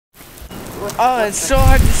Oh, it's so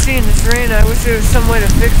hard to see in this rain. I wish there was some way to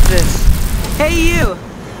fix this. Hey you!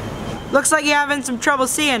 Looks like you're having some trouble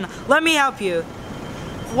seeing. Let me help you.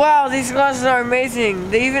 Wow, these glasses are amazing.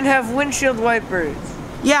 They even have windshield wipers.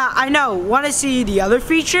 Yeah, I know. Want to see the other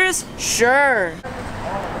features? Sure.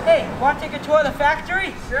 Hey, want to take a tour of the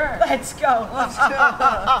factory? Sure. Let's go. Let's go.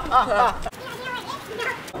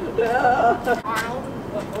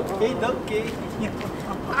 Okay.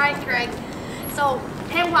 Alright, Craig. So,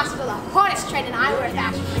 Pam Glasses are the hottest trend in eyewear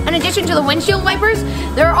fashion. In addition to the windshield wipers,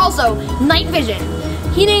 there are also night vision,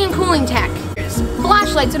 heating and cooling tech,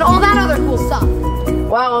 flashlights, and all that other cool stuff.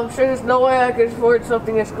 Wow, I'm sure there's no way I could afford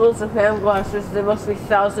something as cool as the Pam Glasses. They must be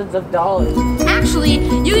thousands of dollars. Actually,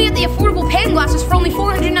 you can get the affordable Pam Glasses for only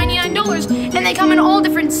 $499, and they come in all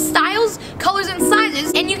different styles, colors, and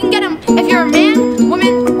sizes, and you can get them if you're a man,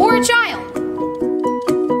 woman, or a child.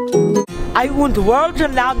 I want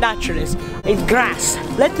world-renowned naturalist in grass.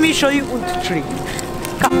 Let me show you the tree.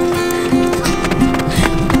 Come.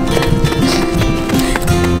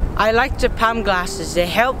 I like the Pam Glasses. They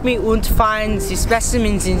help me find the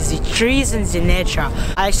specimens in the trees and the nature.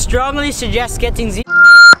 I strongly suggest getting the...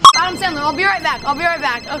 Adam Sandler, I'll be right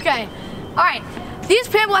back. Okay. Alright. These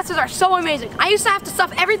Pam Glasses are so amazing. I used to have to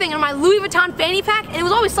stuff everything in my Louis Vuitton fanny pack, and it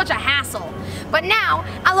was always such a hassle. But now,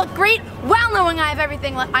 I look great while knowing I have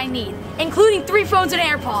everything I need, including 3 phones and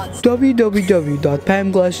AirPods.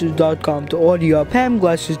 www.pamglasses.com to order your Pam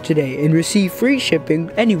Glasses today and receive free shipping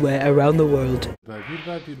anywhere around the world.